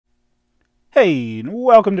Hey, and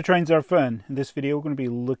welcome to TrainWorld Fun. In this video, we're going to be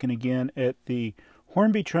looking again at the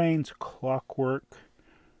Hornby Trains Clockwork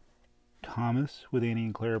Thomas with Annie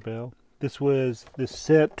and Clarabelle. This was the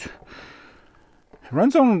set. It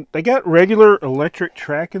runs on. They got regular electric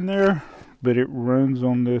track in there, but it runs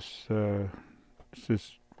on this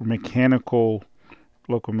mechanical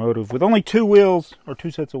locomotive with only two wheels, or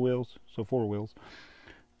two sets of wheels, so four wheels.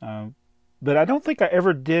 But I don't think I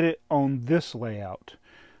ever did it on this layout.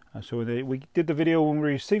 So we did the video when we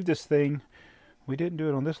received this thing. We didn't do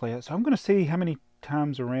it on this layout. So I'm going to see how many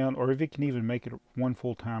times around, or if it can even make it one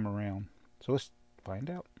full time around. So let's find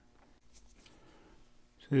out.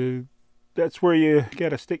 So that's where you got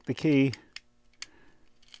to stick the key.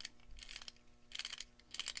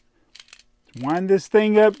 Wind this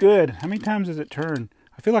thing up good. How many times does it turn?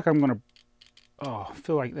 I feel like I'm going to... Oh, I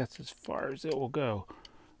feel like that's as far as it will go.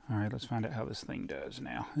 All right, let's find out how this thing does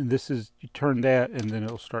now. And this is, you turn that and then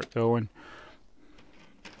it'll start going.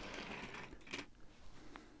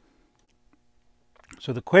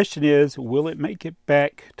 So the question is, will it make it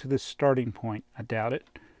back to the starting point? I doubt it.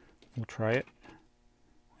 We'll try it.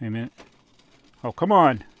 Wait a minute. Oh, come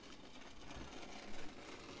on.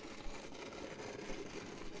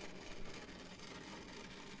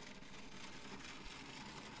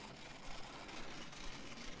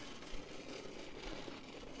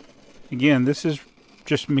 Again, this is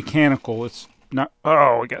just mechanical. It's not...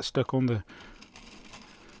 Oh, it got stuck on the...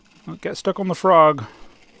 It got stuck on the frog.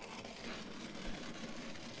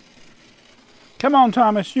 Come on,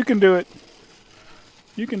 Thomas. You can do it.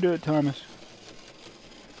 You can do it, Thomas.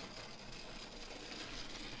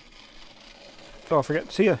 Oh, I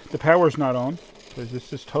forgot. See, the power's not on. Because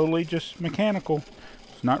this is totally just mechanical.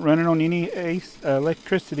 It's not running on any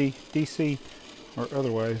electricity, DC, or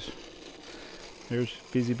otherwise. There's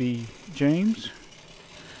Busy Bee James.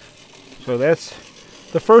 So that's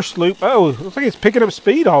the first loop. Oh, looks like it's picking up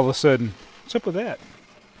speed all of a sudden. What's up with that?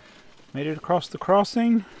 Made it across the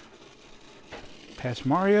crossing. Past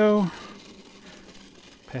Mario.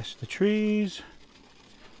 Past the trees.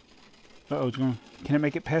 Uh-oh, it's going. Can it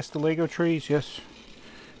make it past the Lego trees? Yes.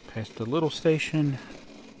 Past the little station.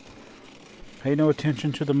 Pay no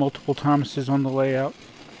attention to the multiple Thomases on the layout.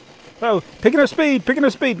 Oh, picking up speed, picking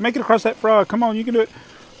up speed. Make it across that frog. Come on, you can do it.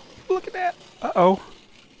 Look at that. Uh-oh.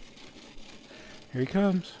 Here he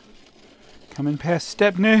comes. Coming past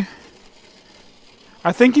Stepney.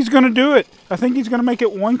 I think he's going to do it. I think he's going to make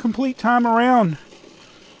it one complete time around.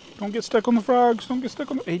 Don't get stuck on the frogs. Don't get stuck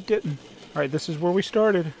on the... He didn't. All right, this is where we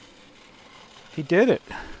started. He did it.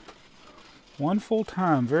 One full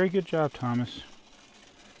time. Very good job, Thomas.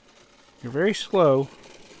 You're very slow.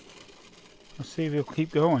 Let's see if he'll keep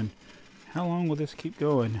going. How long will this keep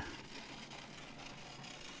going?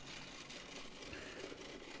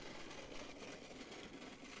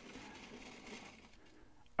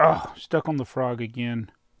 Oh, stuck on the frog again.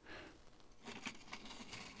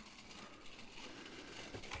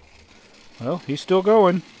 Well, he's still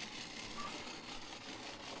going.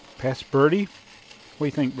 Past Birdie. What do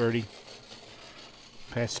you think, Birdie?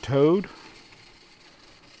 Past Toad.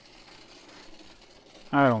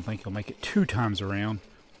 I don't think he'll make it two times around.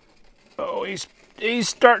 Oh, he's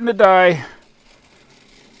starting to die.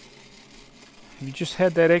 If you just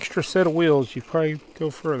had that extra set of wheels, you'd probably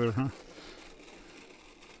go further, huh?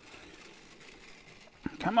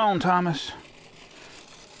 Come on, Thomas.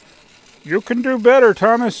 You can do better,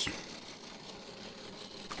 Thomas.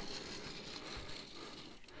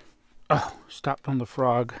 Oh, stopped on the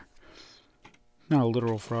frog. Not a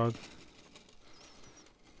literal frog.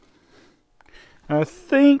 I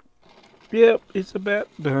think, yep, it's about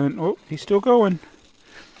done. Oh, he's still going.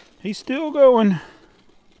 He's still going.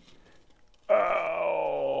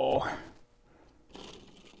 Oh.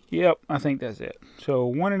 Yep, I think that's it. So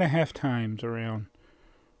 1.5 times around.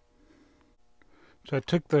 So I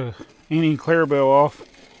took the Annie and Clarabelle off.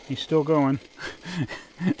 He's still going.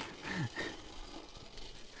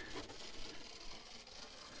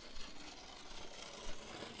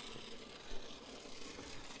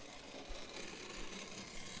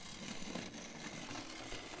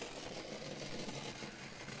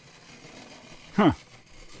 Huh.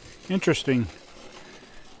 Interesting.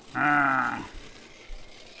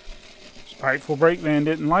 Spiteful Brakeman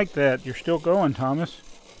didn't like that. You're still going, Thomas.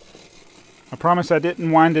 I promise I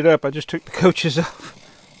didn't wind it up. I just took the coaches off.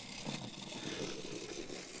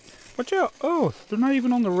 Watch out. Oh, they're not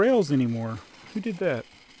even on the rails anymore. Who did that?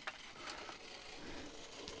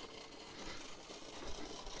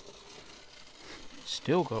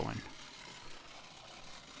 Still going.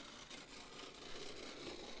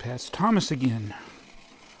 Past Thomas again.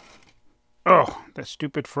 Oh, that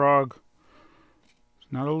stupid frog.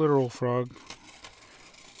 Not a literal frog.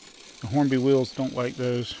 The Hornby wheels don't like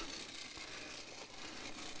those.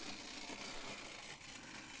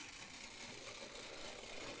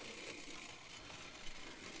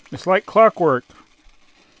 It's like clockwork.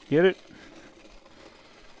 Get it?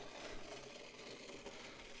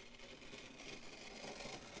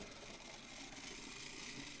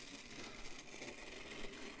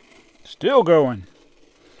 Still going.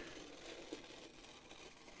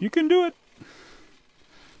 You can do it.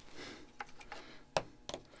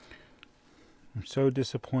 I'm so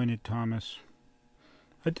disappointed, Thomas.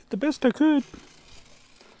 I did the best I could.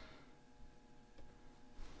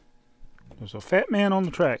 There's a fat man on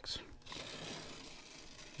the tracks.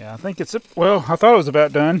 Yeah, I think it's... Well, I thought it was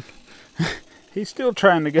about done. He's still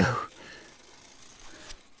trying to go.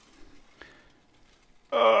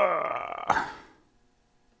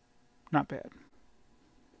 Not bad.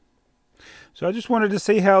 So I just wanted to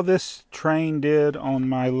see how this train did on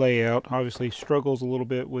my layout. Obviously struggles a little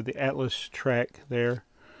bit with the Atlas track there,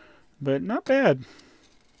 but not bad.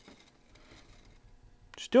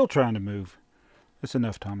 Still trying to move. That's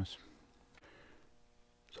enough, Thomas.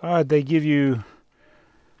 It's odd they give you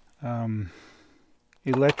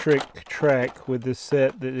electric track with this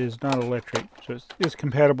set that is not electric. So it's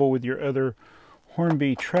compatible with your other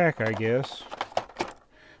Hornby track, I guess.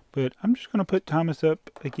 But I'm just going to put Thomas up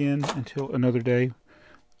again until another day.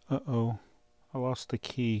 Uh-oh. I lost the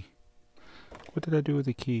key. What did I do with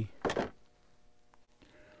the key?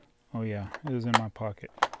 Oh yeah, it was in my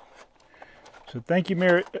pocket. So thank you,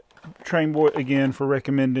 TrainWorld, again for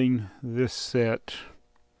recommending this set.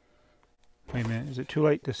 Wait a minute, is it too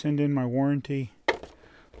late to send in my warranty?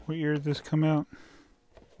 What year did this come out?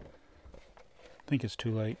 I think it's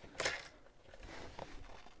too late.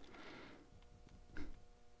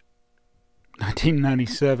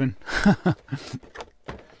 1997.